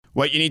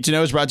What you need to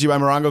know is brought to you by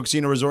Morongo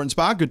Casino Resort and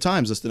Spa. Good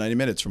times, less than 90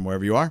 minutes from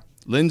wherever you are.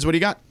 Linz, what do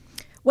you got?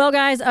 Well,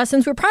 guys,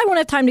 since we probably won't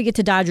have time to get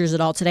to Dodgers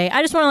at all today,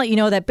 I just want to let you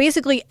know that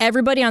basically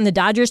everybody on the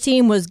Dodgers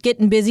team was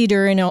getting busy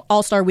during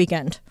All-Star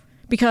weekend.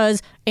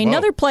 Because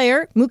another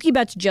player, Mookie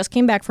Betts, just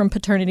came back from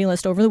paternity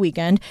list over the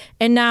weekend,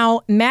 and now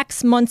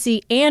Max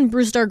Muncy and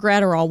Brusdar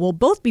Graterol will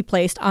both be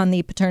placed on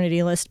the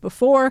paternity list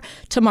before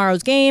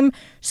tomorrow's game.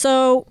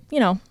 So,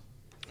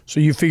 So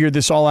you figured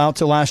this all out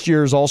to last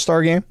year's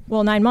All-Star game?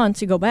 Well, 9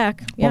 months, you go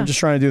back. Yeah. Well, I'm just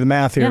trying to do the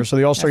math here. Yeah, So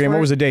the All-Star game,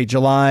 what was the date?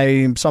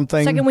 July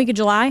something? Second week of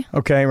July.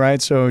 Okay, right.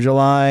 So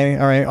July,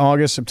 all right,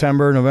 August,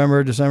 September,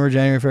 November, December,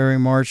 January, February,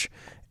 March,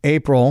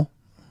 April.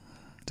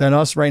 Is that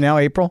us right now,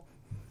 April?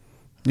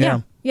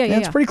 Yeah.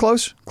 It's pretty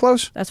close.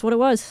 Close. That's what it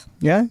was.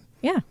 Yeah?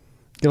 Yeah.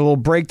 Get a little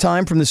break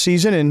time from the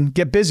season and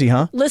get busy,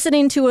 huh?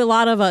 Listening to a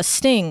lot of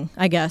Sting,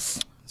 I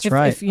guess. That's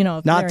right. If,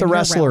 if not the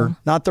wrestler.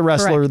 Not the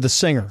wrestler, Correct. the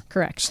singer.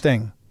 Correct.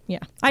 Sting. Yeah.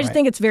 I just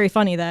think it's very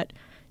funny that,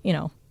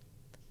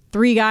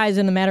 3 guys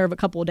in the matter of a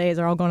couple of days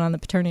are all going on the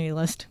paternity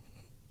list.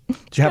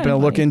 Did you happen to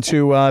look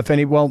into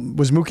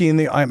was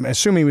Mookie I'm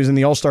assuming he was in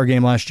the All-Star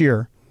game last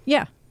year.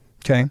 Yeah.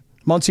 Okay.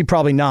 Muncy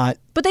probably not.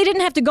 But they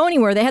didn't have to go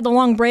anywhere. They had the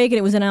long break and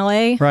it was in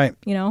L.A. Right.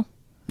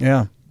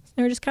 Yeah.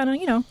 They were just kind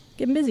of,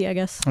 getting busy, I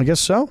guess. I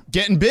guess so.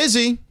 Getting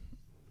busy.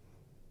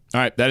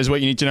 All right, that is what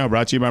you need to know.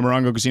 Brought to you by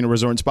Morongo Casino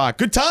Resort and Spa.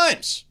 Good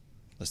times.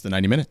 Less than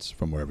 90 minutes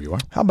from wherever you are.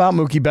 How about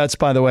Mookie Betts,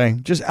 by the way?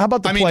 How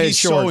about the play it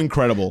short? He's so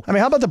incredible.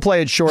 How about the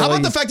play it short? How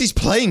about the fact he's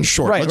playing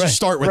short? Let's just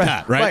start with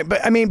that, right?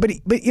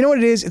 Right, but you know what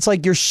it is? It's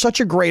like you're such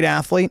a great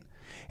athlete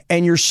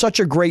and you're such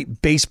a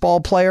great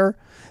baseball player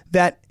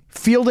that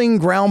fielding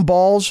ground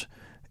balls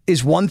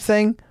is one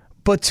thing,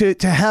 but to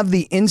have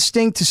the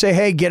instinct to say,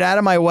 hey, get out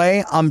of my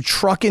way, I'm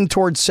trucking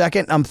towards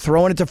second, I'm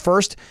throwing it to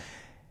first,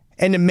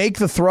 and to make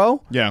the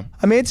throw. Yeah.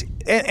 I mean,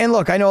 and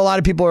look, I know a lot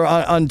of people are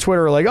on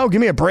Twitter are like, oh, give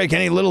me a break.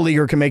 Any little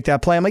leaguer can make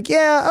that play. I'm like,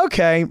 yeah,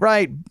 okay,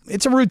 right.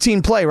 It's a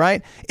routine play,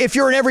 right? If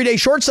you're an everyday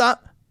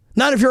shortstop,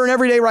 not if you're an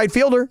everyday right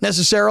fielder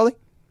necessarily.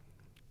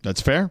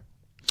 That's fair.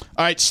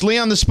 All right, Slee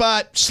on the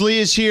spot. Slee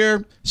is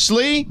here.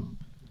 Slee,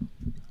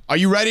 are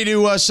you ready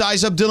to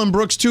size up Dylan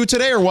Brooks too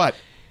today or what?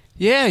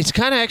 Yeah, he's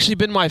kind of actually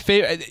been my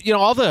favorite.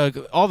 All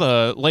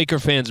the Laker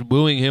fans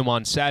booing him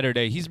on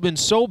Saturday. He's been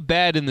so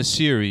bad in the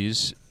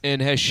series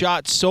and has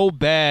shot so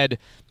bad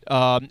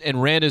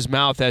and ran his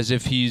mouth as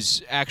if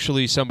he's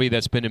actually somebody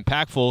that's been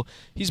impactful.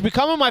 He's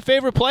becoming my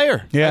favorite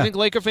player. Yeah. I think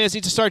Laker fans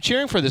need to start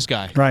cheering for this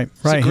guy. Right.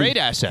 He's a great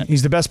asset.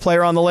 He's the best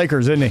player on the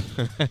Lakers, isn't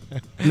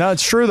he? No,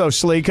 it's true, though,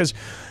 Slee, because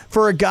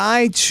for a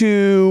guy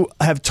to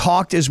have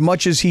talked as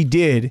much as he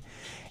did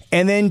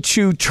and then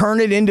to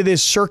turn it into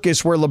this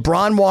circus where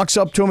LeBron walks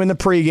up to him in the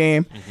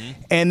pregame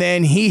and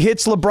then he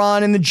hits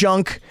LeBron in the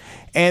junk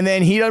and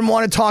then he doesn't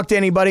want to talk to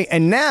anybody.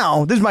 And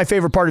now, this is my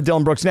favorite part of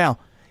Dylan Brooks now,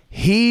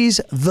 he's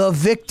the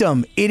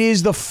victim. It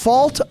is the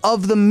fault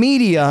of the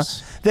media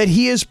that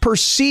he is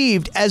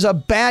perceived as a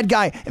bad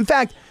guy. In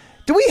fact,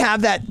 do we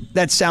have that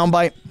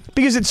soundbite?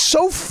 Because it's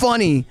so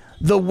funny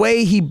the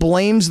way he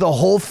blames the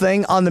whole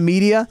thing on the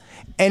media.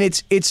 And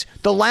it's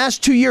the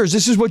last 2 years,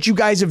 this is what you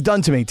guys have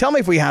done to me. Tell me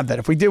if we have that.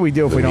 If we do, we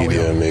do. If we don't, we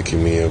don't. The media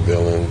making me a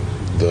villain.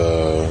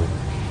 The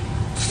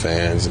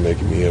fans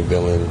making me a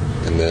villain.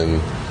 And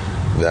then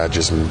that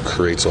just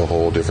creates a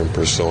whole different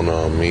persona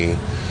on me.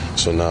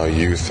 So now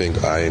you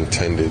think I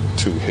intended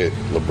to hit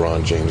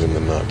LeBron James in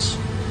the nuts.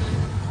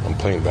 I'm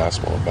playing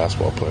basketball, a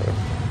basketball player.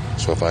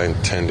 So if I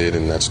intended,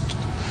 and that's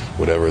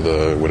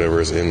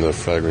whatever is in the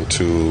flagrant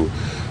 2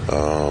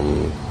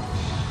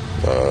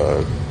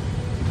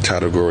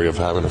 category of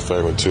having a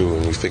flagrant 2,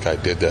 and you think I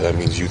did that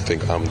means you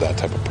think I'm that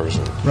type of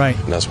person. Right.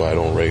 And that's why I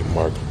don't rate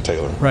Mark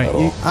Taylor right. at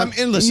all. You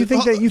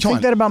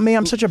think that about me?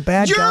 I'm such a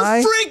bad guy.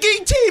 Your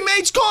freaking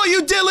teammates call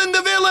you Dylan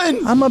the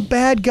villain. I'm a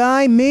bad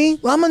guy. Me?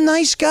 Well, I'm a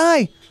nice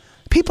guy.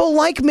 People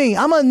like me.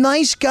 I'm a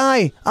nice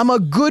guy. I'm a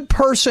good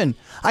person.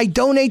 I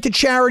donate to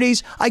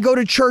charities. I go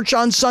to church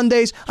on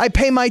Sundays. I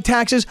pay my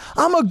taxes.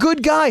 I'm a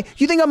good guy.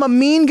 You think I'm a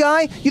mean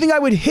guy? You think I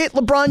would hit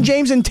LeBron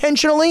James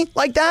intentionally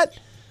like that?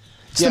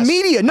 It's the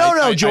media.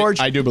 No, George.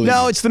 I do believe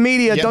No, you. it's the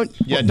media. Don't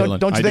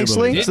you think,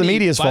 Slee? It's the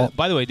media's fault.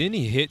 By the way, didn't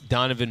he hit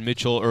Donovan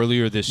Mitchell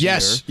earlier this year?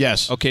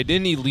 Yes. Okay,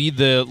 didn't he lead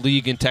the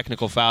league in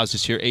technical fouls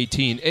this year,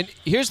 18? And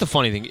here's the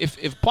funny thing.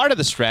 If part of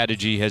the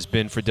strategy has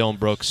been for Dylan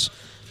Brooks,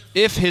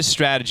 if his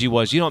strategy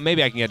was,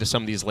 maybe I can get to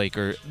some of these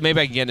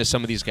maybe I can get into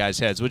some of these guys'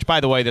 heads, which,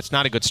 by the way, that's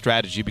not a good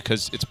strategy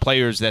because it's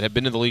players that have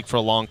been in the league for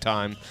a long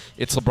time.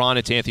 It's LeBron,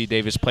 it's Anthony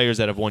Davis, players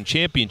that have won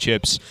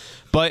championships.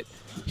 But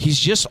he's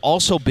just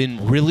also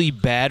been really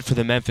bad for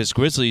the Memphis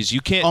Grizzlies.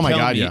 You can't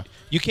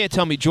You can't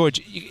tell me,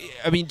 George,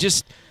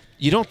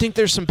 you don't think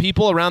there's some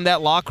people around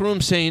that locker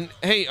room saying,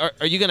 hey,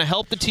 are you going to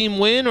help the team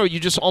win, or are you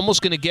just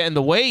almost going to get in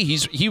the way?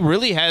 He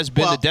really has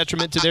been a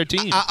detriment to their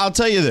team. I'll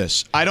tell you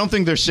this. I don't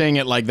think they're saying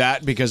it like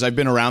that because I've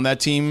been around that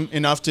team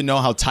enough to know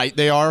how tight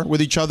they are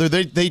with each other.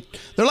 They're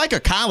like a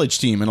college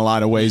team in a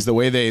lot of ways, the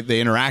way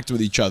they interact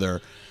with each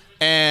other.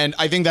 And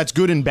I think that's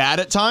good and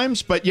bad at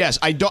times. But yes,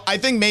 I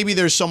think maybe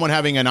there's someone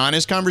having an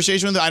honest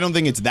conversation with it. I don't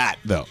think it's that,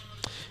 though.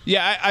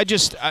 Yeah, I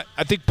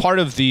think part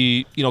of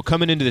the,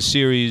 coming into the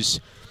series,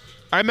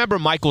 I remember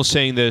Michael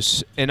saying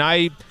this, and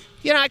I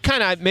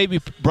kind of maybe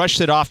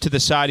brushed it off to the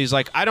side. He's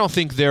like, I don't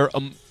think they're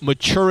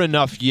mature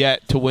enough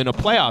yet to win a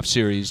playoff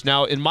series.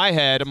 Now, in my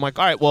head, I'm like,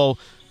 all right, well,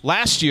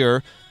 last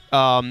year,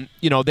 they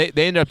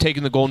ended up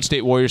taking the Golden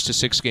State Warriors to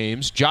 6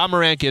 games. Ja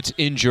Morant gets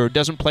injured,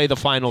 doesn't play the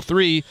final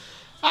 3.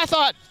 I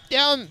thought,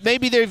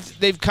 maybe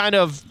they've kind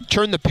of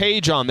turned the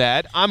page on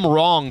that. I'm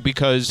wrong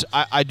because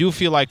I do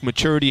feel like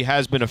maturity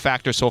has been a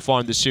factor so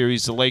far in the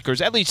series. The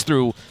Lakers, at least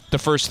through the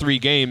first 3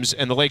 games,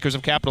 and the Lakers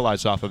have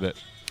capitalized off of it.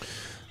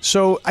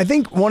 So I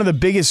think one of the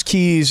biggest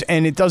keys,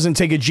 and it doesn't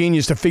take a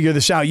genius to figure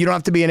this out. You don't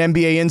have to be an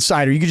NBA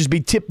insider. You can just be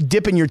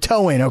dipping your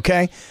toe in,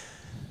 okay?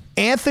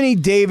 Anthony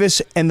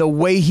Davis and the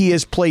way he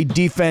has played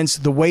defense,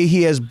 the way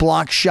he has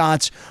blocked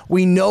shots,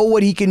 we know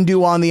what he can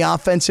do on the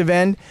offensive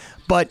end,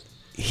 but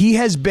he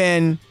has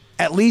been,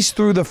 at least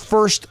through the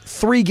first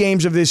 3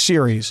 games of this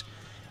series,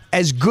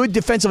 as good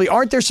defensively.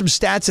 Aren't there some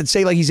stats that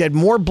say like he's had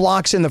more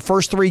blocks in the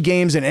first 3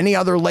 games than any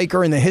other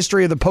Laker in the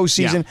history of the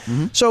postseason? Yeah.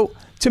 Mm-hmm. So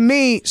to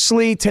me,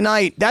 Slee,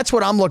 tonight, that's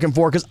what I'm looking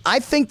for, because I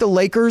think the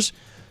Lakers,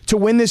 to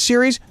win this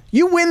series,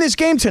 you win this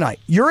game tonight.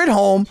 You're at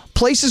home.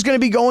 Place is going to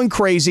be going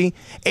crazy.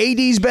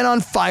 AD's been on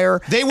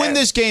fire. They win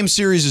this game,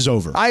 series is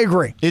over. I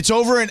agree. It's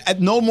over at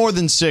no more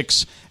than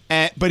 6.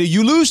 But if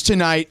you lose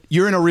tonight,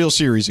 you're in a real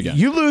series again.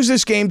 You lose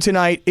this game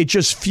tonight, it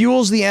just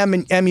fuels the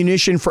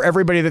ammunition for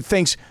everybody that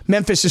thinks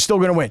Memphis is still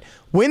going to win.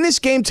 Win this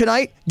game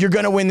tonight, you're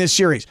going to win this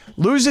series.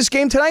 Lose this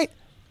game tonight,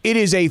 it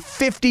is a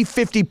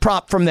 50-50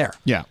 prop from there.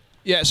 Yeah.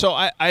 Yeah, so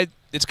I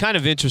it's kind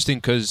of interesting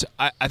because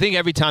I think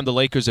every time the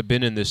Lakers have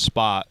been in this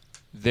spot,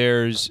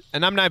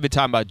 and I'm not even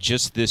talking about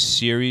just this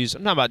series,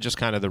 I'm talking about just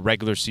kind of the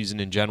regular season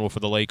in general for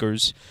the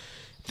Lakers.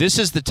 This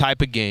is the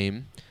type of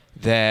game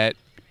that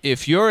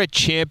if you're a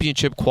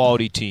championship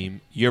quality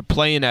team, you're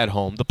playing at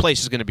home, the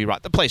place is going to be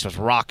rocked. The place was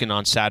rocking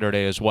on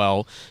Saturday as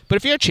well. But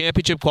if you're a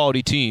championship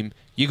quality team,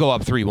 you go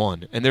up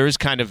 3-1, and there is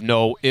kind of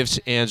no ifs,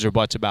 ands, or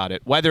buts about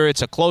it. Whether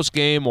it's a close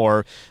game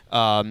or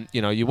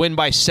you win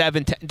by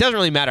 7, 10, it doesn't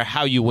really matter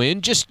how you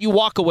win. Just you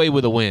walk away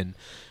with a win.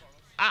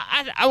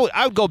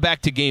 I would go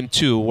back to Game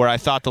 2 where I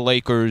thought the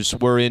Lakers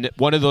were in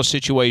one of those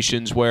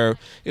situations where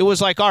it was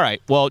like, all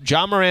right, well,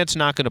 Ja Morant's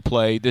not going to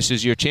play. This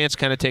is your chance to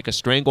kind of take a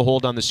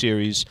stranglehold on the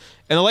series.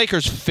 And the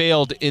Lakers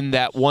failed in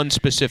that one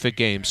specific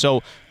game.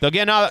 So they'll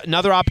get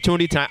another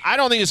opportunity tonight. I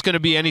don't think it's going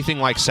to be anything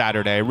like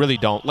Saturday. I really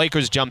don't.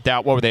 Lakers jumped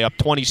out. What were they, up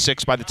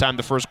 26 by the time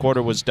the first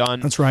quarter was done?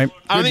 That's right.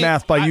 Good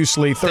math by you,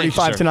 Slee.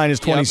 35-9 is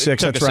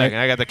 26. Yep, that's right. Second.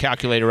 I got the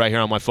calculator right here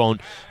on my phone.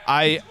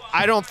 I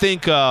don't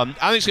think it's going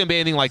to be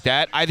anything like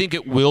that. I think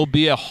it will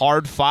be a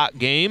hard-fought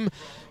game.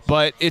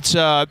 But it's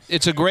a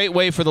great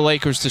way for the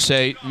Lakers to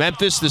say,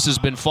 Memphis, this has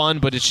been fun,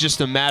 but it's just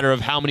a matter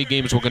of how many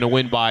games we're going to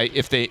win by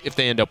if they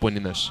end up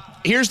winning this.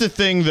 Here's the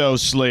thing, though,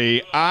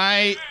 Slee.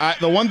 The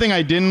one thing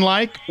I didn't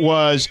like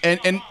was,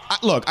 and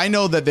look, I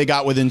know that they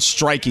got within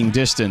striking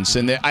distance,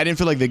 and I didn't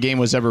feel like the game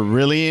was ever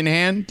really in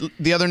hand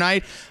the other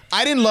night.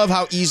 I didn't love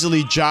how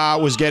easily Ja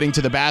was getting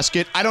to the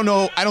basket. I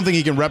don't think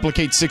he can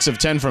replicate 6 of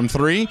 10 from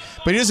 3,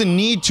 but he doesn't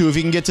need to if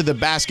he can get to the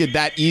basket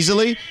that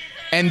easily.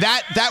 And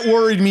that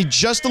worried me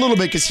just a little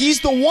bit because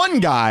he's the one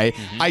guy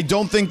I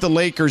don't think the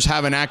Lakers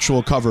have an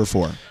actual cover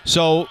for.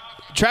 So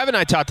Trav and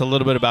I talked a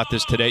little bit about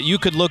this today. You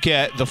could look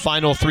at the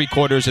final 3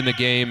 quarters in the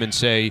game and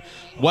say,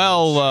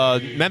 well,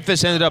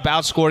 Memphis ended up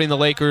outscoring the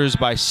Lakers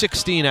by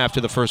 16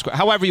 after the first quarter,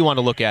 however you want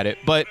to look at it.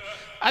 But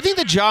I think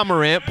the Ja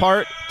Morant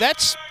part,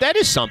 that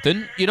is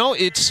something.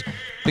 It's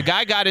the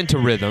guy got into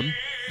rhythm.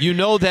 You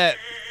know that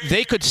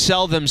they could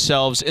sell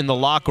themselves in the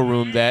locker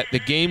room that the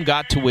game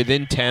got to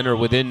within 10 or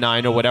within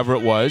 9 or whatever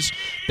it was.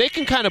 They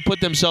can kind of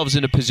put themselves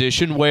in a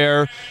position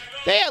where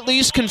they at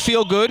least can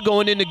feel good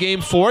going into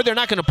Game 4. They're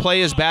not going to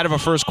play as bad of a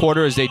first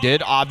quarter as they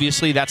did.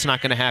 Obviously, that's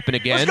not going to happen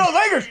again. Let's go,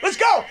 Lakers! Let's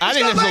go! I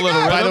think there's a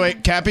little. By the way,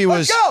 Cappy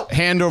was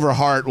hand over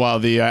heart while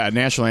the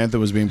national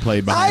anthem was being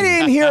played behind I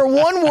didn't hear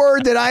one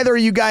word that either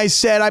of you guys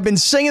said. I've been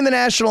singing the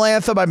national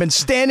anthem. I've been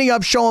standing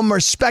up, showing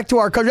respect to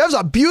our country. That was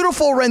a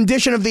beautiful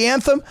rendition of the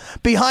anthem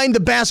behind the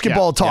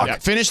basketball talk. Yeah.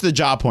 Finish the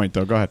Ja point,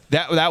 though. Go ahead.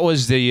 That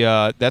was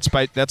the that's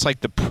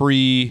like the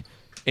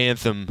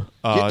pre-anthem.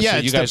 So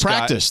it's the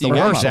practice, the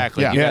warm-up.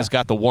 Exactly. Yeah. You guys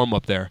got the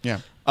warm-up there.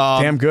 Yeah.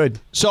 Damn good.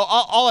 So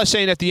all I'm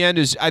saying at the end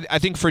is I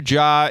think for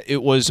Ja,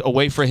 it was a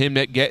way for him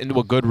to get into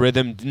a good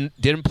rhythm.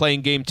 Didn't play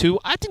in Game 2.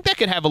 I think that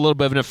could have a little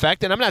bit of an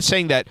effect. And I'm not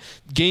saying that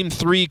Game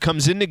 3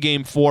 comes into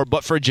Game 4,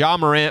 but for Ja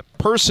Morant,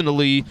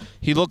 personally,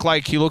 he looked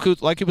like he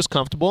was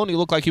comfortable and he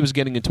looked like he was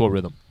getting into a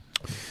rhythm.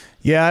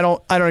 Yeah,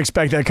 I don't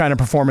expect that kind of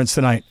performance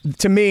tonight.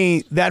 To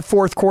me, that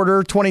fourth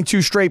quarter,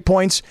 22 straight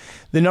points,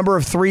 the number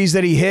of threes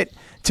that he hit,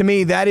 to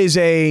me, that is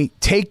a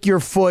take your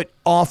foot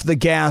off the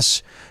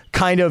gas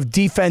kind of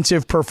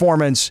defensive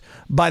performance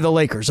by the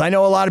Lakers. I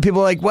know a lot of people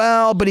are like,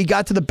 well, but he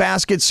got to the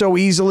basket so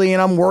easily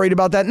and I'm worried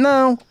about that.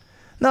 No,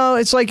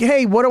 it's like,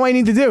 hey, what do I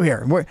need to do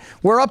here?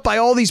 We're up by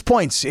all these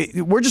points.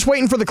 We're just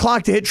waiting for the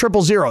clock to hit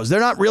triple zeros. They're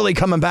not really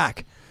coming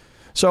back.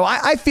 So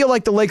I feel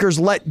like the Lakers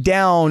let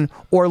down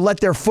or let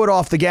their foot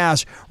off the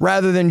gas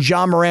rather than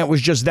Ja Morant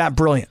was just that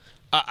brilliant.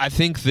 I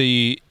think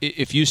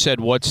if you said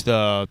what's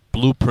the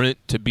blueprint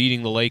to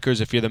beating the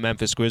Lakers if you're the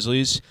Memphis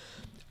Grizzlies,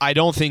 I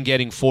don't think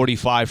getting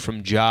 45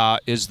 from Ja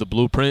is the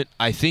blueprint.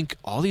 I think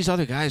all these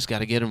other guys got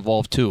to get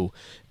involved too.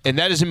 And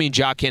that doesn't mean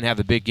Ja can't have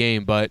a big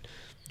game, but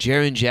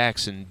Jaren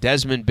Jackson,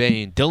 Desmond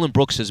Bane, Dillon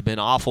Brooks has been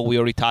awful. We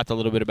already talked a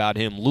little bit about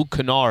him. Luke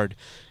Kennard.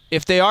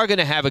 If they are going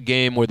to have a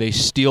game where they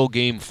steal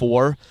game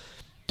 4,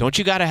 don't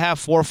you got to have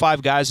 4 or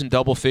 5 guys in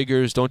double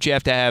figures? Don't you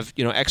have to have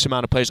X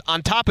amount of players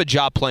on top of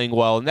Ja playing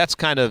well? And that's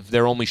kind of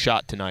their only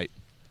shot tonight.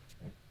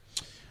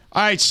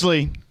 All right,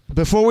 Slee,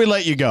 before we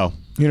let you go.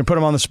 You going to put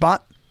him on the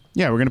spot?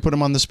 Yeah, we're going to put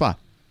him on the spot.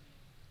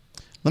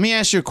 Let me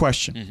ask you a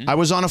question. Mm-hmm. I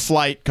was on a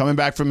flight coming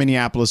back from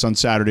Minneapolis on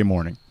Saturday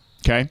morning,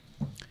 okay?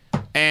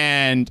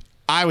 And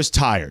I was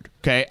tired,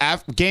 okay?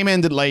 Game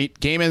ended late.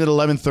 Game ended at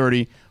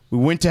 11:30. We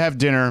went to have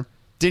dinner.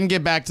 Didn't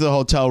get back to the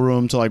hotel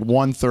room till like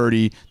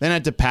 1:30. Then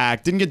had to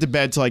pack. Didn't get to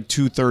bed till like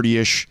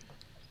 2:30ish.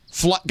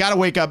 Got to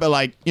wake up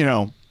at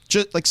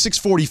just like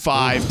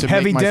 6:45 to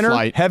Heavy make my dinner?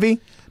 flight. Heavy?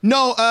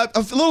 No,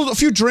 a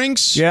few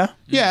drinks. Yeah?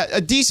 Yeah,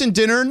 a decent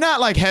dinner. Not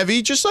like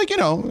heavy, just like, Do you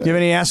have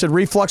any acid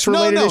reflux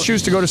related No.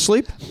 issues to go to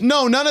sleep?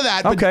 No, none of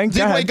that. Okay, but go did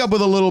ahead. wake up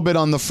with a little bit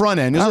on the front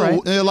end.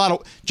 There's a lot of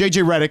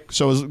JJ Redick,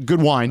 so it was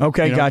good wine.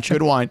 Okay, gotcha.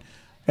 Good wine.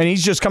 And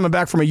he's just coming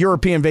back from a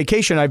European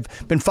vacation. I've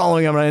been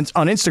following him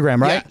on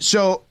Instagram, right? Yeah.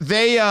 So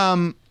they,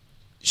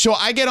 so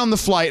I get on the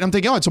flight. I'm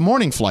thinking, it's a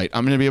morning flight.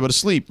 I'm going to be able to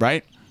sleep,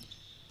 right?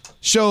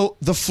 So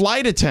the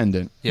flight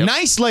attendant,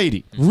 nice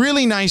lady,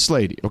 really nice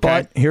lady.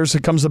 Okay,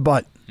 But comes the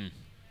but.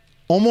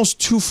 Almost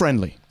too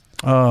friendly.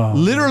 Oh,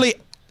 literally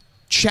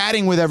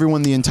chatting with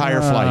everyone the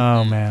entire flight.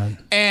 Oh, man.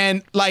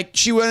 And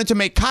she wanted to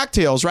make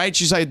cocktails, right?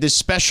 She's like, this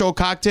special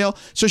cocktail.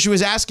 So she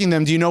was asking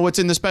them, do you know what's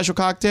in the special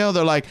cocktail?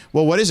 They're like,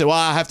 well, what is it? Well,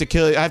 I have to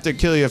kill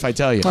you if I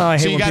tell you. Oh, I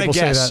hate so you when gotta people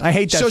say guess. that. I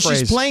hate that So phrase.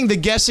 she's playing the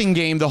guessing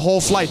game the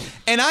whole flight.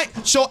 And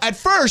so at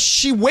first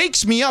she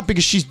wakes me up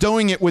because she's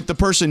doing it with the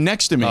person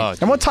next to me.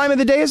 And what time of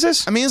the day is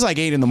this? I mean, it's like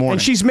 8 in the morning.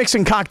 And she's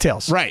mixing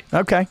cocktails. Right.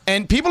 Okay.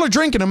 And people are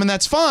drinking them, and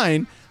that's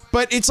fine.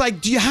 But it's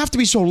like, do you have to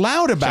be so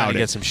loud about Trying it? to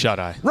get some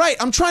shut-eye. Right.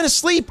 I'm trying to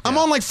sleep. I'm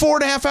on like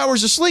 4.5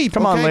 hours of sleep.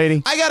 Come on, okay?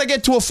 lady. I got to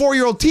get to a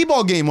 4-year-old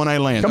T-ball game when I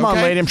land. Come on,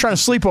 okay? lady. I'm trying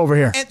to sleep over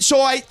here. And so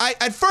I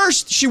at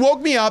first, she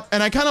woke me up,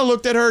 and I kind of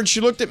looked at her, and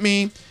she looked at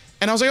me,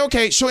 and I was like,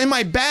 okay. So in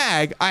my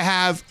bag, I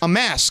have a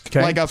mask,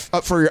 Okay.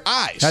 for your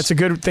eyes. That's a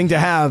good thing to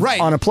have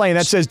on a plane.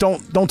 That says, don't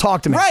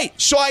talk to me. Right.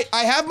 So I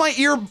have my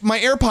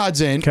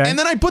AirPods in, and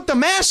then I put the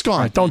mask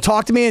on. Right, don't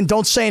talk to me and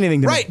don't say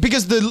anything to me. Right,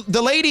 because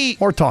the lady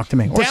Or talk to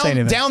me. Or say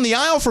anything. down the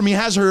aisle from me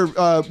has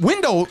her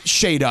window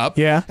shade up.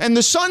 Yeah. And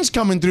the sun's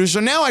coming through,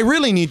 so now I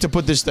really need to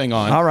put this thing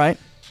on. All right.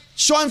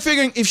 So I'm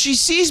figuring if she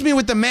sees me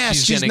with the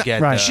mask, She's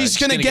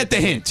gonna get the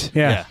hint.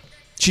 Yeah.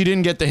 She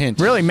didn't get the hint.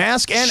 Really?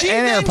 Mask and She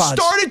then AirPods.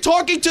 started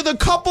talking to the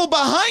couple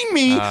behind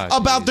me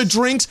about the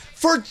drinks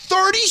for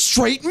 30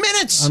 straight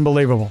minutes.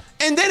 Unbelievable.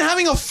 And then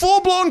having a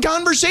full-blown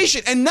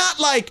conversation and not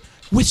like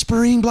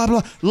whispering, blah,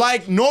 blah,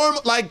 like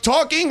normal, like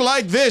talking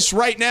like this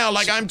right now,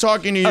 like I'm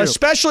talking to you.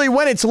 Especially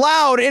when it's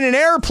loud in an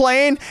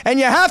airplane and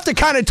you have to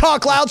kind of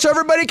talk loud so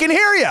everybody can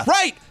hear you.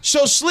 Right.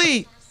 So,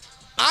 Slee,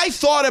 I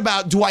thought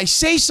about, do I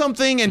say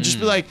something and just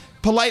be like,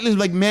 politely,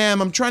 like, ma'am,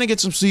 I'm trying to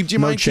get some sleep. Do you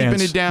mind keeping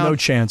it down? No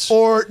chance.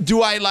 Or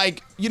do I,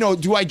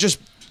 do I just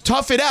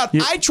tough it out?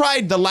 I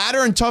tried the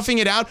latter and toughing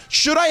it out.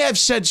 Should I have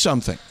said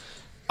something?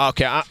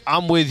 Okay,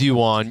 I'm with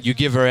you on. You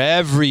give her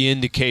every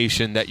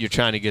indication that you're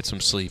trying to get some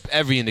sleep.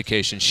 Every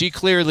indication. She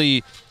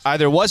clearly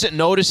either wasn't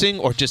noticing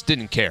or just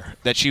didn't care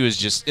that she was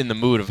just in the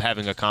mood of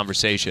having a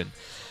conversation.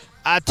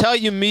 I tell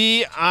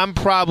you, I'm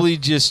probably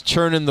just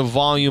turning the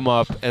volume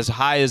up as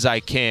high as I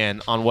can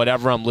on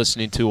whatever I'm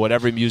listening to,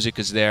 whatever music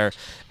is there,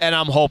 and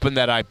I'm hoping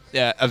that I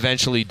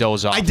eventually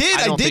doze off. I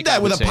did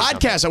that with a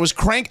podcast.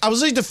 Something. I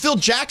was listening to Phil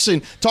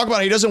Jackson talk about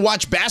how he doesn't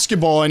watch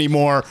basketball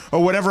anymore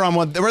or whatever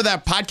whatever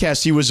that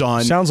podcast he was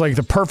on. Sounds like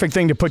the perfect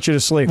thing to put you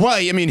to sleep. Well,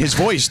 I mean, his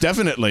voice,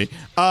 definitely.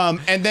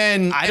 And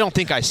then... I don't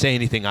think I say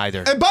anything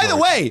either. And by the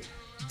way...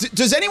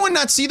 Does anyone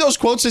not see those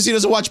quotes? Says he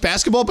doesn't watch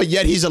basketball, but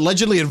yet he's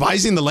allegedly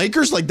advising the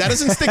Lakers? Like, that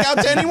doesn't stick out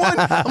to anyone?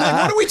 I'm like,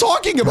 what are we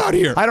talking about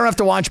here? I don't have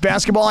to watch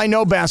basketball. I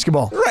know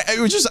basketball. Right.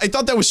 I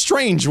thought that was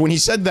strange when he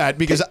said that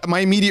because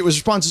my immediate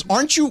response is,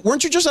 weren't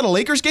you just at a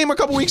Lakers game a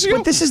couple weeks ago?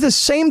 But this is the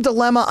same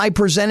dilemma I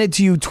presented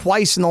to you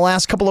twice in the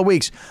last couple of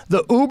weeks.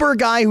 The Uber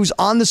guy who's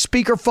on the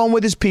speakerphone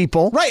with his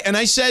people. Right. And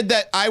I said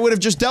that I would have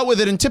just dealt with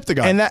it and tipped the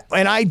guy. And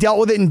I dealt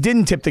with it and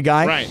didn't tip the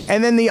guy. Right.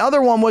 And then the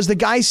other one was the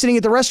guy sitting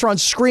at the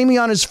restaurant screaming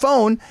on his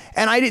phone,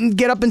 and I didn't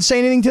get up and say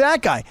anything to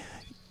that guy.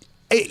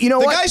 You know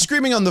what? The guy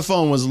screaming on the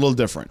phone was a little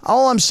different.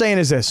 All I'm saying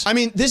is this. I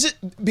mean, this is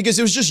because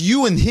it was just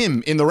you and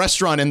him in the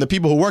restaurant and the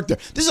people who worked there.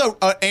 This is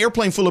an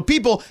airplane full of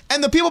people,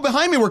 and the people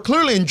behind me were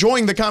clearly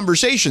enjoying the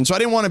conversation, so I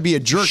didn't want to be a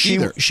jerk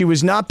either. She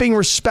was not being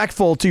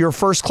respectful to your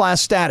first-class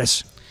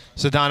status.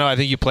 So, Dono, I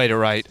think you played it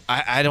right.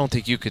 I don't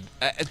think you could.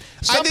 I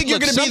think you're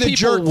going to be the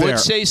jerk Some people there. would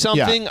say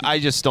something. Yeah. I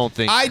just don't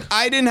think.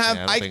 I didn't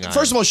have. First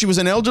First of all, she was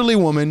an elderly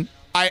woman.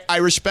 I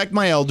respect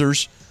my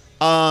elders.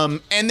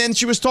 And then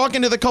she was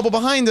talking to the couple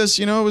behind us.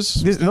 It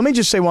was. Let me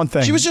just say one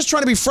thing. She was just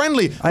trying to be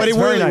friendly, but it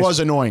really was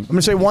annoying. I'm going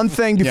to say one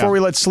thing before we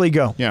let Slee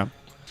go. Yeah.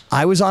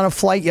 I was on a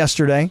flight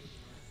yesterday.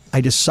 I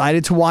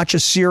decided to watch a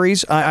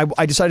series.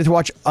 I decided to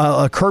watch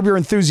a Curb Your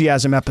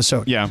Enthusiasm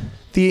episode. Yeah.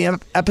 The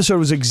episode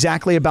was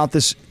exactly about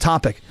this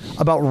topic,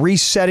 about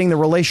resetting the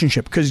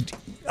relationship. Because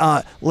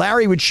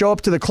Larry would show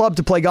up to the club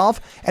to play golf,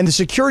 and the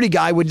security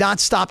guy would not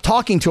stop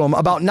talking to him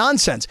about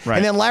nonsense. Right.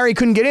 And then Larry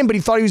couldn't get in, but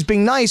he thought he was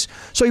being nice,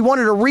 so he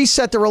wanted to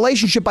reset the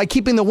relationship by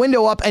keeping the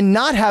window up and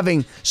not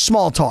having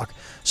small talk.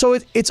 So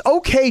it's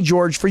okay,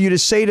 George, for you to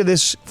say to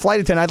this flight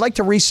attendant, I'd like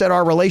to reset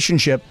our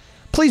relationship.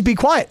 Please be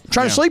quiet. I'm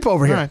trying to sleep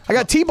over here. All right. I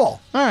got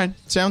T-ball. All right.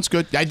 Sounds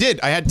good. I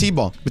did. I had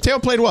T-ball. Mateo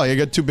played well. You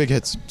got 2 big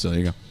hits. So there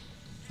you go.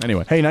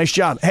 Anyway. Hey, nice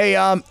job. Hey,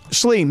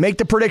 Slee, make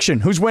the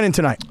prediction. Who's winning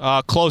tonight?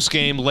 Close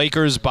game.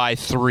 Lakers by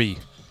 3.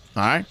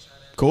 All right.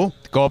 Cool.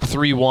 Go up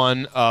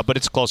 3-1, but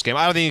it's a close game.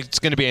 I don't think it's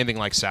going to be anything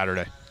like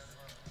Saturday.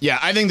 Yeah,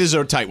 I think this is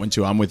a tight one,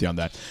 too. I'm with you on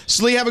that.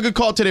 Slee, have a good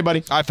call today,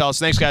 buddy. All right, fellas.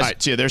 Thanks, guys. All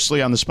right, see you. There's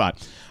Slee on the spot.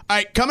 All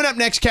right, coming up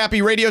next,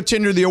 Cappy, Radio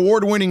Tinder, the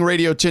award-winning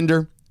Radio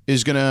Tinder,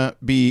 is going to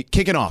be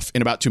kicking off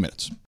in about 2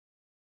 minutes.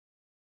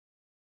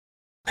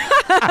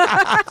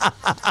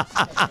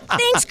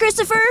 Thanks,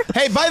 Christopher.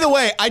 Hey, by the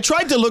way, I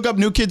tried to look up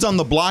New Kids on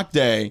the Block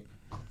Day.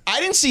 I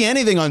didn't see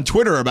anything on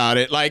Twitter about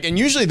it. And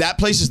usually that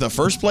place is the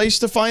first place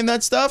to find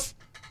that stuff.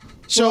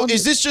 So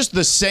is this just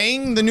the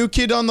saying, the New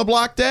Kid on the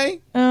Block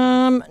Day?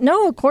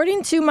 No,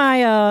 according to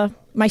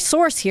my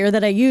source here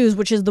that I use,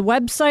 which is the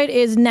website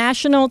is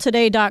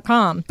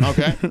nationaltoday.com.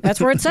 Okay.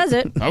 That's where it says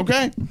it.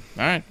 Okay. All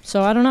right.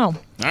 So I don't know.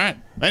 All right.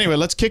 Anyway,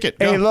 let's kick it.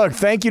 Hey, Go. look,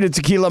 thank you to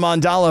Tequila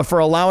Mandala for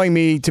allowing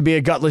me to be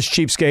a gutless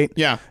cheapskate.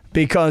 Yeah.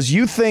 Because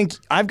you think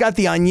I've got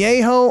the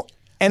Añejo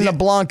and the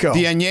Blanco.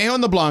 The Añejo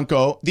and the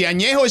Blanco. The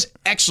Añejo is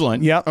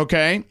excellent. Yep.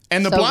 Okay.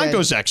 And the So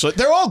Blanco's excellent.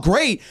 They're all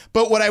great.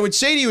 But what I would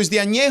say to you is the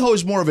Añejo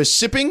is more of a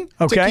sipping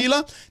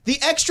tequila. The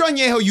extra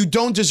Añejo you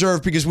don't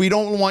deserve because we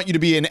don't want you to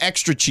be an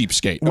extra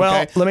cheapskate. Okay?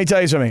 Well, let me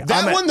tell you something.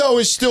 That one, though,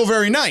 is still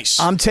very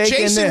nice. I'm taking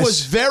Jason this.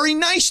 was very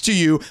nice to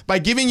you by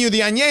giving you the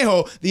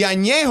Añejo. The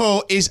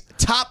Añejo is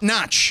top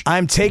notch.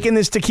 I'm taking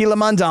this Tequila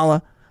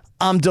Mandala.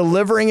 I'm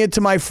delivering it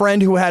to my friend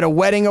who had a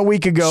wedding a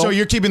week ago. So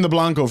you're keeping the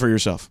Blanco for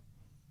yourself?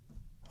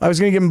 I was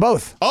going to give him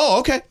both. Oh,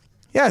 okay.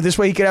 Yeah, this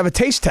way he could have a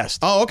taste test.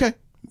 Oh, okay.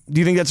 Do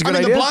you think that's a good I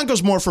mean, idea? the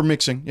Blanco's more for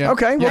mixing. Yeah.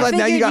 Okay, well, I now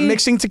you figured got you-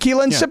 mixing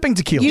tequila and sipping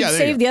tequila. You'd Yeah, there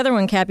you save go. the other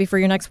one, Cappy, for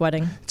your next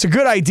wedding. It's a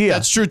good idea.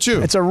 That's true,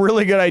 too. It's a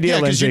really good idea,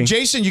 Yeah, because Lindsay.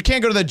 Jason, you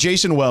can't go to that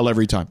Jason well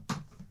every time.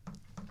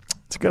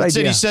 It's a good That's it.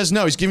 idea. He says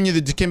no. He's giving you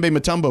the Dikembe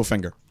Mutombo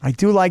finger. I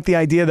do like the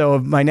idea, though,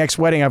 of my next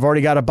wedding. I've already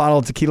got a bottle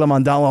of Tequila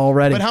Mandala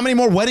already. But how many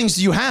more weddings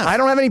do you have? I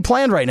don't have any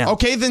planned right now.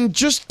 Okay, then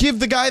just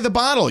give the guy the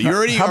bottle. You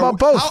already. How about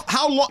both?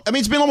 How long? I mean,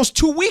 it's been almost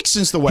 2 weeks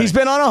since the wedding. He's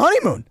been on a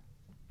honeymoon.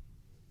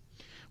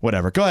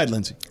 Whatever. Go ahead,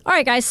 Lindsay. All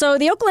right, guys. So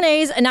the Oakland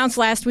A's announced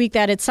last week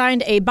that it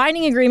signed a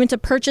binding agreement to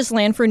purchase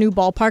land for a new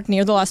ballpark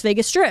near the Las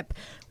Vegas Strip.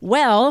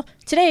 Well,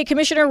 today,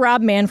 Commissioner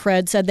Rob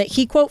Manfred said that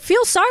he, quote,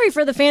 feels sorry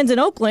for the fans in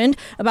Oakland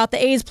about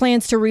the A's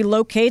plans to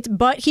relocate,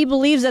 but he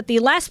believes that the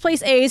last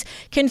place A's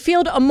can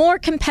field a more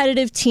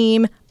competitive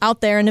team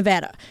out there in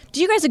Nevada. Do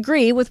you guys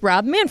agree with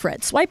Rob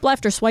Manfred? Swipe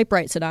left or swipe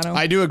right, Sedano?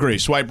 I do agree.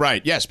 Swipe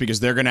right. Yes,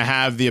 because they're going to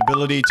have the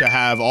ability to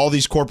have all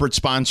these corporate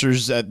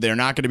sponsors that they're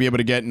not going to be able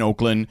to get in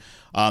Oakland.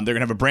 They're going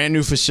to have a brand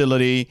new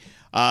facility.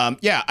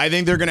 Yeah, I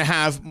think they're going to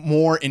have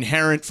more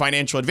inherent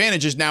financial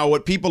advantages. Now,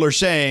 what people are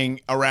saying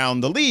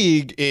around the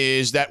league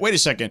is that, wait a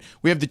second,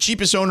 we have the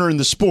cheapest owner in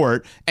the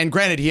sport, and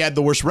granted, he had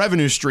the worst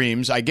revenue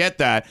streams. I get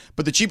that,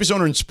 but the cheapest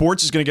owner in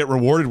sports is going to get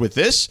rewarded with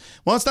this?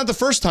 Well, it's not the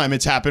first time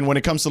it's happened when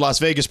it comes to Las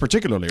Vegas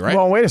particularly, right?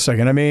 Well, wait a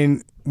second. I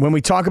mean, when we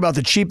talk about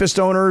the cheapest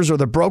owners or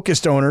the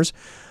brokest owners,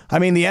 I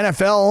mean, the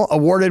NFL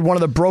awarded one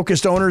of the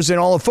brokest owners in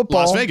all of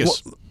football. Las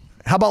Vegas.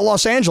 How about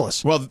Los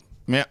Angeles? Well,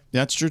 yeah,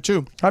 that's true,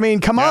 too. I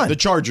mean, come Yeah, on. the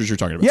Chargers you're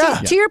talking about. Yeah.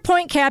 To your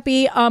point,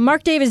 Cappy,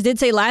 Mark Davis did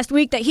say last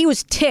week that he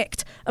was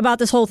ticked about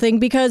this whole thing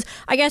because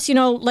I guess,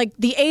 like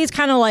the A's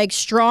kind of like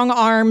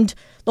strong-armed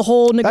the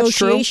whole true.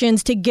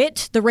 negotiations to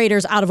get the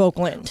Raiders out of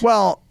Oakland.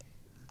 Well,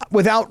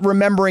 without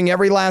remembering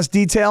every last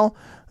detail,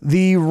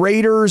 the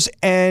Raiders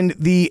and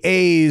the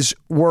A's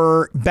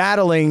were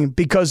battling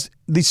because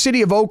the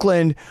city of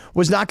Oakland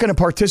was not going to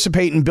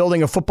participate in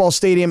building a football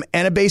stadium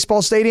and a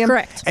baseball stadium.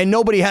 Correct. And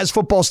nobody has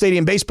football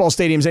stadium, baseball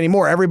stadiums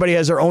anymore. Everybody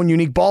has their own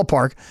unique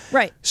ballpark.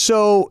 Right.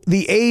 So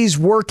the A's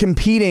were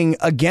competing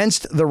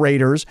against the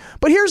Raiders.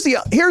 But here's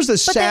the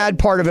sad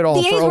part of it all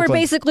The for A's Oakland. were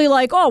basically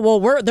like, oh,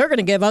 well, they're going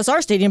to give us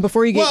our stadium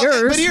before you get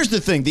yours. But here's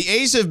the thing: the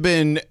A's have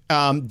been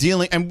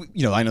dealing, and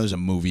I know there's a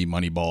movie,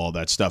 Moneyball, all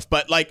that stuff,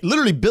 but like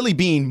literally, Billy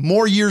Beane,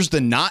 more years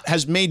than not,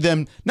 has made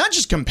them not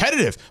just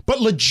competitive,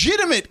 but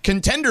legitimate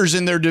contenders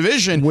in their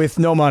division with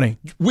no money.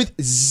 with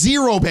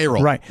zero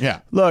payroll. Right.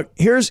 Yeah. Look,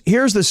 here's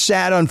the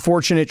sad,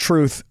 unfortunate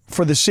truth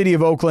for the city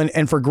of Oakland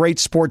and for great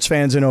sports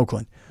fans in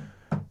Oakland.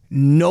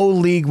 no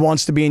league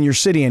wants to be in your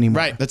city anymore.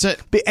 Right, that's it.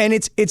 And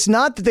it's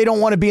not that they don't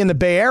want to be in the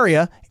Bay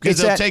Area. Because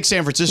It's they'll that- take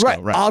San Francisco.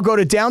 Right. I'll go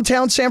to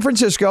downtown San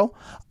Francisco.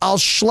 I'll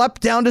schlep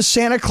down to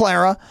Santa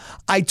Clara.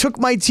 I took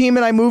my team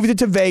and I moved it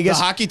to The Vegas.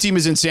 hockey team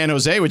is in San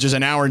Jose, which is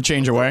an hour and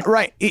change away.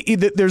 Right.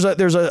 There's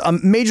a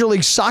Major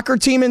League Soccer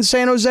team in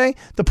San Jose.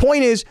 The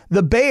point is,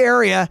 the Bay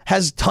Area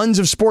has tons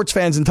of sports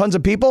fans and tons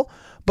of people,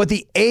 but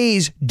the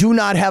A's do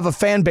not have a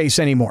fan base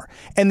anymore.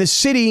 And the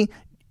city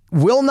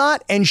will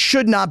not and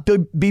should not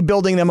be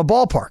building them a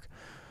ballpark.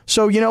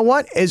 So you know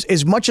what?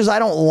 As much as I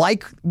don't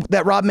like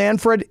that Rob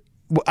Manfred,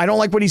 I don't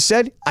like what he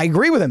said, I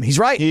agree with him. He's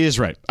right. He is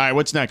right. All right,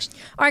 what's next?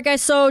 All right,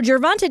 guys. So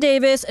Gervonta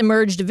Davis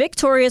emerged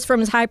victorious from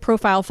his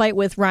high-profile fight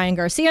with Ryan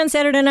Garcia on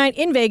Saturday night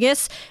in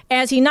Vegas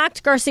as he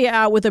knocked Garcia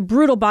out with a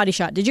brutal body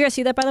shot. Did you guys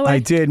see that, by the way? I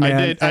did, man.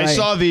 I did. I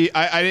saw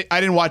I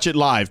didn't watch it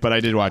live, but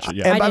I did watch it.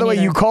 Yeah. And by the way,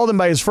 didn't you either. called him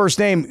by his first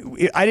name.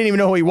 I didn't even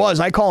know who he was.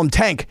 I call him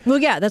Tank. Well,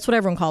 yeah, that's what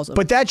everyone calls him.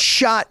 But that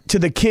shot to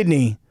the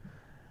kidney,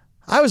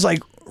 I was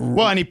like,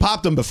 Well, and he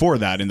popped him before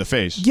that in the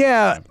face.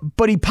 yeah,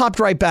 but he popped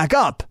right back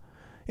up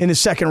in the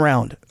second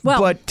round. Well-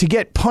 but to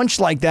get punched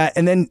like that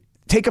and then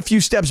take a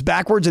few steps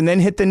backwards and then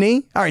hit the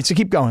knee. All right, so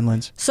keep going,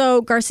 Linz.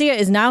 So Garcia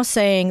is now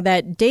saying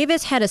that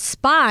Davis had a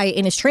spy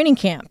in his training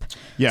camp.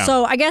 Yeah.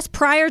 So I guess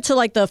prior to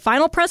like the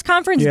final press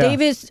conference, Yeah.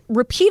 Davis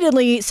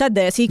repeatedly said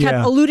this. He kept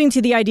Yeah. alluding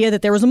to the idea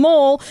that there was a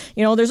mole.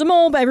 You know, there's a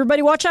mole, but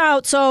everybody watch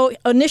out. So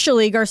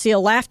initially, Garcia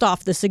laughed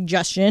off the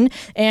suggestion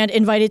and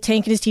invited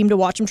Tank and his team to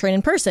watch him train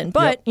in person.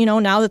 But, you know,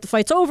 now that the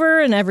fight's over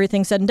and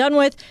everything's said and done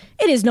with,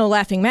 it is no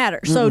laughing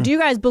matter. So do you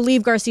guys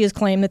believe Garcia's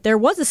claim that there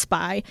was a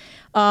spy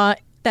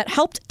that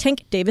helped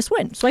Tank Davis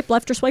win? Swipe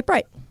left or swipe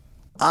right?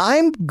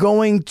 I'm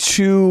going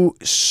to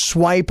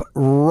swipe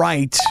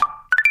right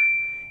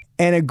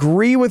and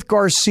agree with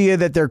Garcia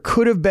that there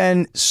could have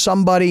been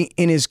somebody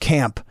in his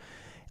camp.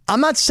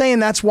 I'm not saying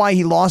that's why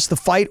he lost the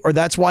fight or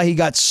that's why he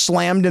got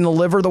slammed in the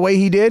liver the way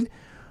he did,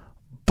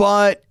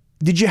 but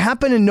did you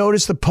happen to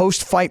notice the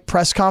post-fight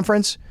press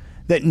conference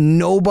that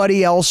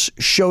nobody else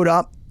showed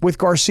up with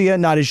Garcia?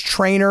 Not his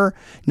trainer,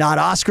 not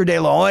Oscar De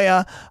La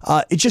Hoya.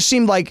 It just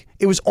seemed like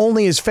it was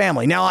only his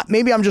family. Now,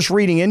 maybe I'm just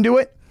reading into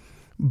it,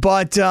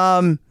 but I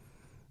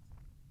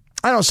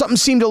don't know, something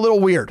seemed a little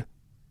weird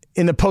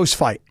in the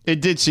post-fight.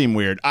 It did seem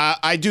weird.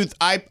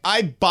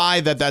 I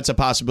buy that that's a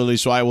possibility,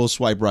 so I will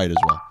swipe right as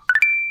well.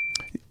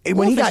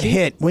 When he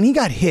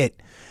got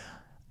hit,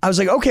 I was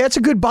like, okay, that's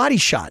a good body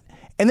shot.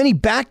 And then he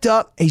backed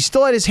up. He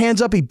still had his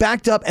hands up. He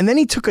backed up, and then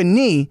he took a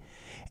knee.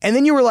 And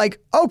then you were like,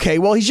 okay,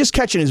 well, he's just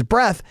catching his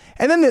breath.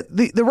 And then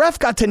the ref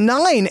got to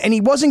 9, and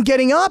he wasn't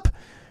getting up.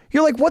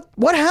 You're like,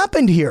 what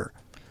happened here?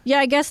 Yeah,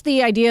 I guess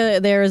the idea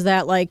there is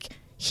that like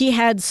he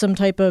had some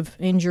type of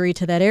injury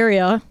to that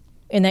area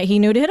and that he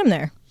knew to hit him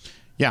there.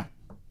 Yeah.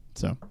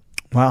 So,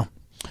 Wow.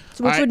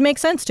 So, which right. would make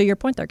sense to your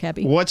point there,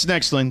 Cappy. what's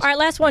next, Lynn? All right,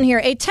 last one here.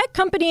 A tech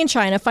company in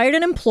China fired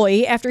an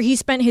employee after he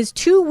spent his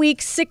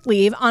 2-week sick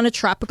leave on a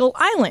tropical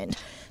island.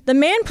 The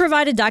man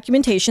provided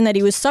documentation that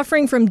he was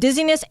suffering from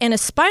dizziness and a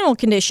spinal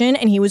condition,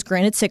 and he was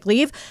granted sick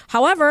leave.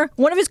 However,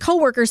 one of his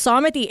coworkers saw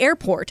him at the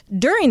airport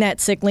during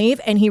that sick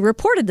leave, and he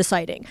reported the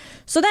sighting.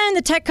 So then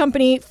the tech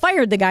company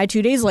fired the guy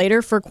 2 days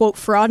later for, quote,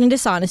 fraud and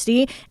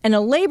dishonesty, and a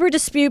labor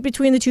dispute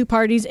between the two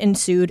parties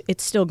ensued.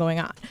 It's still going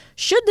on.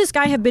 Should this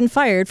guy have been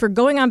fired for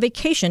going on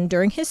vacation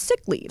during his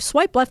sick leave?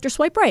 Swipe left or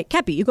swipe right?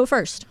 Cappy, you go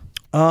first.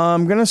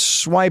 I'm going to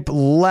swipe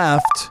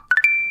left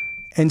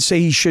and say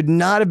he should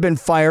not have been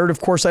fired.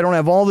 Of course, I don't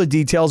have all the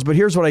details, but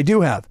here's what I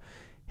do have.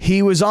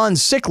 He was on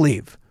sick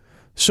leave.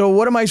 So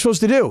what am I supposed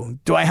to do?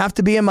 Do I have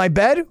to be in my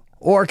bed,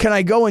 or can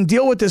I go and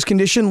deal with this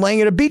condition laying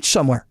at a beach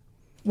somewhere?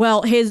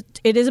 Well,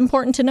 it is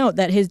important to note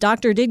that his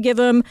doctor did give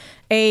him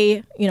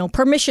a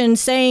permission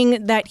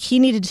saying that he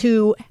needed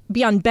to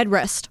be on bed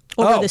rest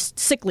over this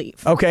sick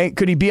leave. Okay,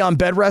 could he be on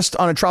bed rest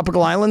on a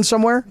tropical island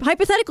somewhere?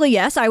 Hypothetically,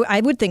 yes,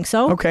 I would think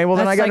so. Okay, well,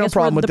 then I got no guess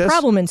problem where with the this.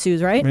 problem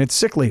ensues, right? I mean, it's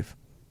sick leave.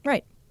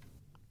 Right.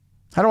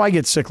 How do I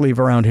get sick leave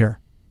around here?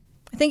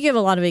 I think you have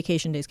a lot of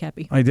vacation days,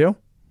 Cappy. I do?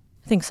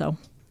 I think so.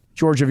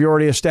 George, have you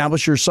already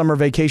established your summer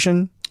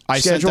vacation I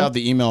schedule? sent out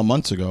the email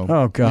months ago.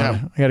 Oh, God.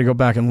 Yeah. I got to go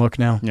back and look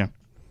now. Yeah.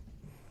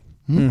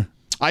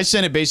 I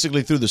sent it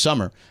basically through the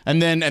summer,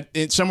 and then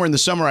somewhere in the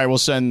summer I will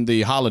send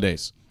the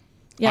holidays.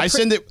 Yeah, I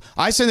send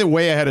it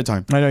way ahead of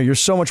time. I know, you're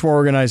so much more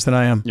organized than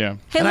I am. Yeah.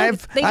 Hey, And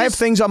look, I have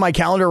things on my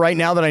calendar right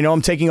now that I know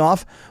I'm taking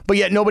off, but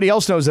yet nobody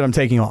else knows that I'm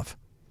taking off.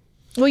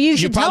 Well, you You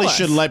should probably tell us.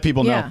 should let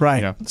people know. Yeah.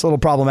 Right. Yeah. It's a little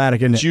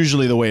problematic, isn't It's it?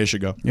 usually the way it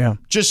should go. Yeah.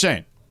 Just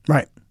saying.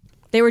 Right.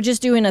 They were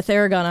just doing a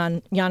Theragun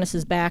on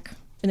Giannis's back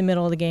in the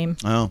middle of the game.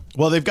 Oh.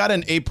 Well, they've got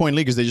an 8-point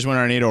lead because they just went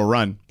on an 8-0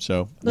 run.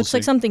 So Looks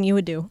like something you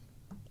would do.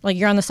 Like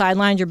you're on the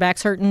sidelines, your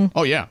back's hurting.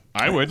 Oh yeah,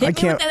 I would. I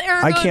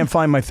can't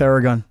find my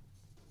Theragun.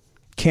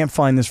 Can't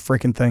find this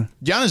freaking thing.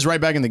 Giannis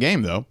right back in the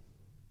game though.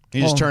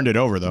 He just turned it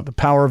over though. The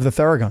power of the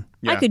Theragun.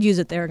 Yeah. I could use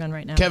a Theragun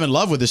right now. Kevin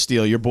Love with a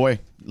steal. Your boy,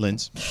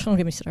 Linz. Don't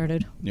get me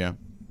started. Yeah.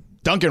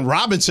 Duncan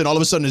Robinson. All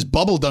of a sudden is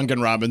bubble Duncan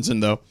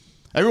Robinson though.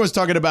 Everyone's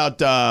talking about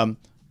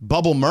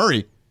Bubble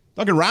Murray.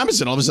 Fucking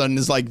Robinson all of a sudden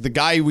is like the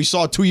guy we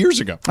saw 2 years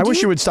ago. I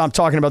wish you would stop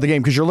talking about the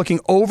game because you're looking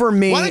over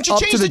me Why don't you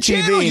up change to the, the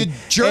channel, TV. you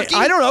jerky?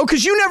 I don't know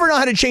because you never know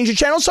how to change the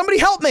channel. Somebody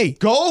help me.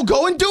 Go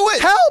and do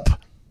it.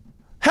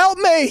 Help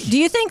me. Do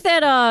you think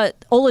that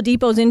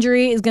Oladipo's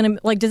injury is going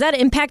to, does that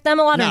impact them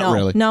a lot or Not no?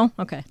 really. No?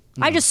 Okay.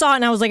 I just saw it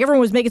and I was like, everyone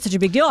was making such a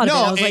big deal out of it.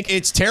 I No, was like,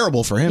 it's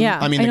terrible for him. Yeah,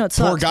 I mean, I know the it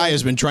poor sucks, guy but-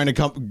 has been trying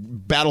to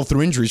battle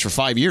through injuries for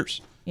 5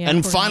 years. Yeah,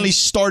 and poor finally guy.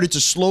 started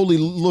to slowly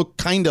look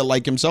kind of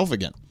like himself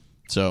again.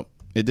 So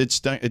it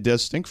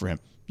does stink for him,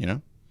 you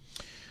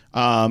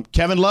know.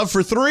 Kevin Love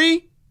for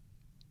 3.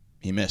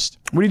 He missed.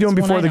 What are you doing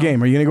That's before one the I know.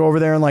 game? Are you going to go over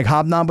there and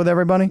hobnob with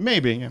everybody?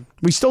 Maybe, yeah.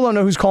 We still don't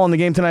know who's calling the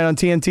game tonight on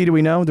TNT. Do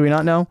we know? Do we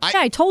not know? yeah,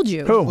 I told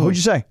you. Who? Who'd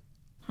you say?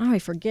 Oh, I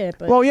forget.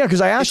 But Well, yeah,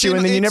 because I asked you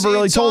and then you never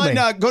really told me.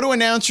 Go to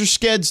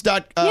announcerskeds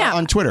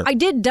on Twitter. I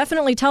did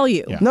definitely tell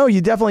you. Yeah. No,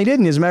 you definitely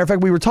didn't. As a matter of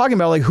fact, we were talking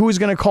about who was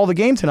going to call the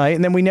game tonight,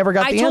 and then we never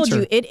got I the told answer.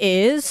 you it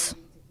is.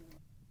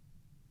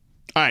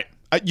 All right.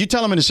 You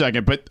tell him in a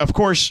second. But, of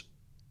course,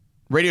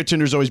 Radio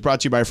Tinder is always brought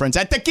to you by our friends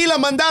at Tequila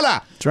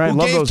Mandala. That's right. Who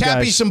Love gave those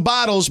Cappy guys. some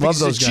bottles Love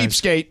because it's a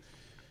those guys. cheapskate.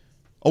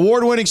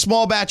 Award-winning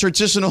small batch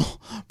artisanal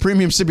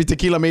premium sippy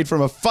tequila made from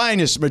the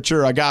finest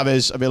mature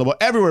agaves. Available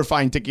everywhere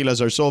fine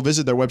tequilas are sold.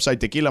 Visit their website,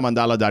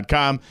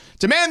 tequilamandala.com.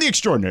 Demand the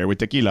extraordinary with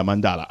Tequila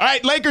Mandala. All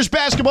right, Lakers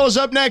basketball is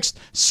up next.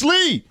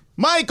 Slee,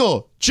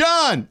 Michael,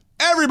 John,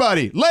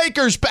 everybody.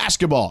 Lakers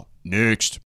basketball next.